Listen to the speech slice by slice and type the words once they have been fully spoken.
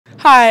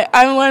Hi,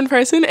 I'm Lauren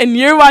Person, and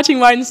you're watching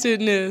Martin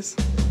Student News.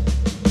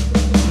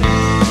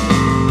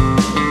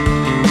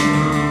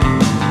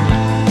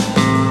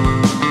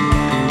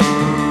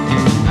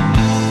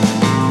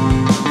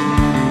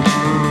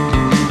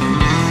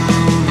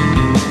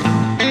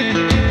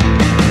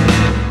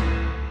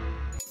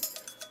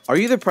 Are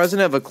you the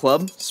president of a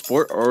club,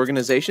 sport, or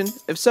organization?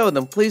 If so,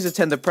 then please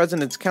attend the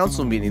President's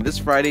Council meeting this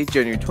Friday,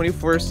 January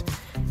 21st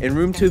in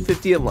room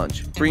 250 at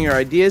lunch. Bring your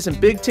ideas and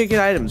big-ticket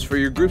items for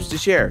your groups to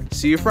share.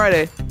 See you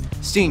Friday.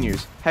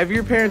 Seniors, have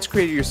your parents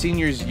created your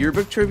seniors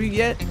yearbook tribute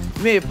yet?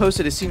 You may have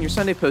posted a Senior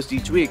Sunday post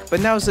each week,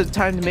 but now is the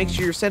time to make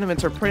sure your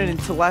sentiments are printed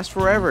to last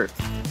forever.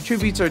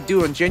 Tributes are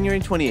due on January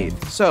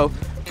 28th, so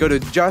go to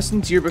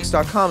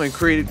jostensyearbooks.com and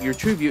create your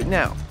tribute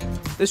now.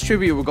 This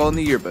tribute will go in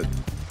the yearbook.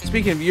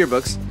 Speaking of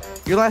yearbooks,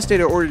 your last day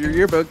to order your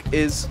yearbook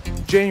is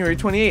January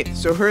 28th,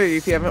 so hurry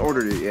if you haven't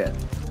ordered it yet.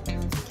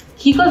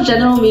 Key Club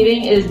General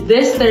Meeting is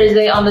this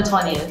Thursday on the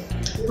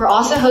 20th. We're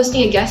also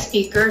hosting a guest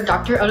speaker,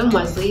 Dr. Odom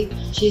Wesley.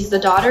 She's the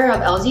daughter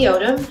of LZ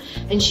Odom,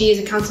 and she is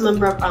a council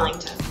member of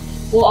Arlington.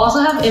 We'll also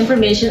have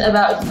information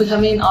about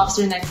becoming an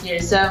officer next year,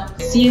 so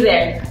see you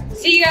there.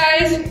 See you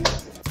guys!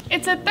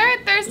 It's the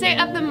third Thursday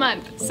of the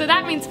month, so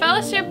that means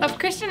Fellowship of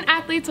Christian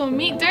Athletes will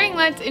meet during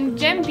lunch in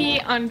Gym B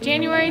on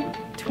January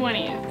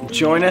 20th.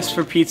 Join us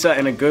for pizza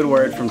and a good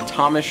word from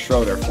Thomas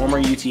Schroeder, former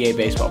UTA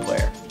baseball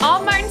player.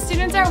 All Martin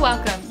students are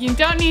welcome. You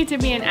don't need to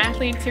be an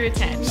athlete to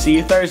attend. See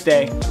you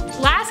Thursday.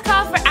 Last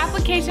call for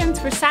applications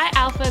for Psi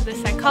Alpha, the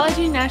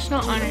Psychology National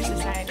Honor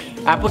Society.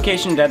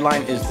 Application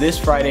deadline is this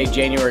Friday,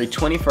 January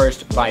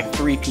 21st by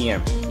 3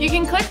 p.m. You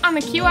can click on the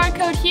QR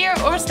code here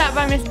or stop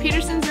by Ms.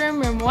 Peterson's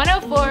room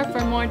 104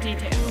 for more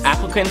details.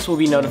 Applicants will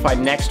be notified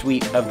next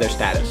week of their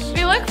status.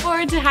 We look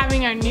forward to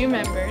having our new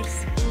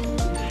members.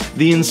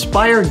 The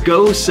Inspire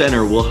Go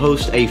Center will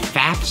host a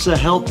FAFSA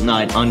Help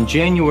Night on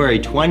January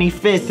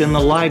 25th in the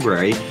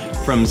library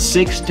from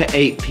 6 to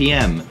 8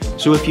 p.m.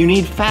 So if you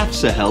need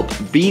FAFSA help,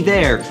 be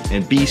there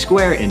and be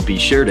square and be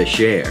sure to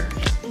share.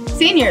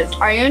 Seniors,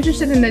 are you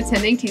interested in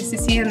attending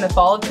TCC in the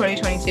fall of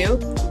 2022?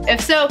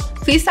 If so,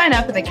 please sign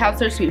up in the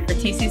Counselor Suite for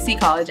TCC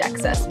College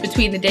Access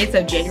between the dates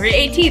of January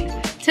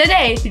 18th,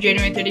 today, through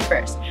January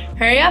 31st.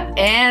 Hurry up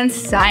and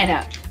sign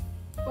up.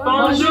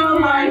 Bonjour,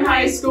 Martin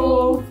High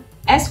School.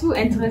 Êtes-vous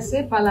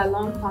intéressé par la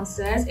langue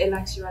française et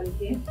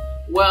l'actualité?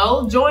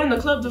 Well, join the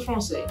Club de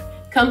Français.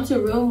 Come to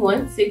room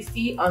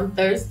 160 on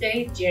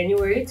Thursday,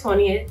 January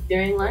 20th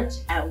during lunch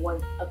at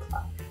 1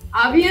 o'clock.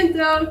 A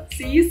bientôt!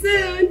 See you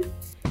soon!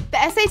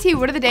 The SAT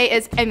word of the day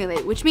is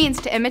emulate, which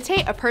means to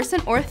imitate a person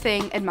or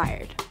thing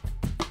admired.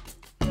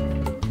 All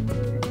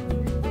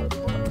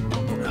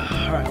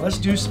right, let's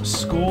do some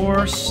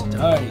score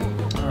study.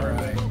 All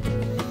right.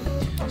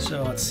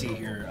 So let's see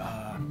here.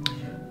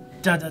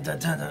 Timpani.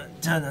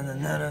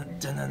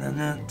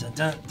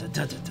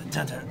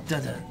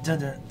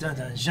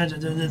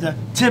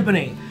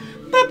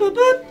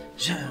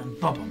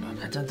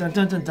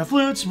 The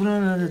flutes.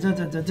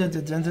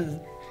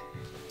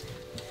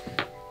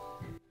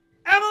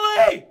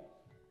 Emily!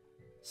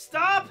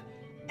 Stop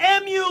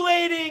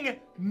emulating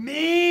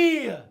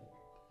me!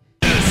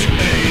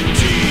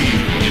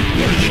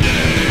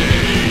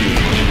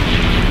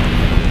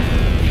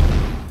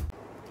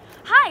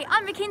 Hi,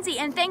 I'm Mackenzie,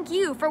 and thank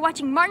you for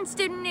watching Martin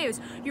Student News.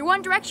 Your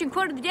One Direction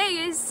quote of the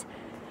day is,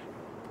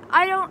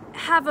 I don't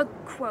have a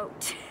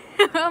quote.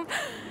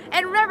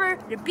 And remember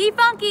to be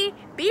funky,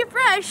 be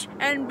fresh,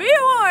 and be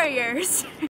warriors.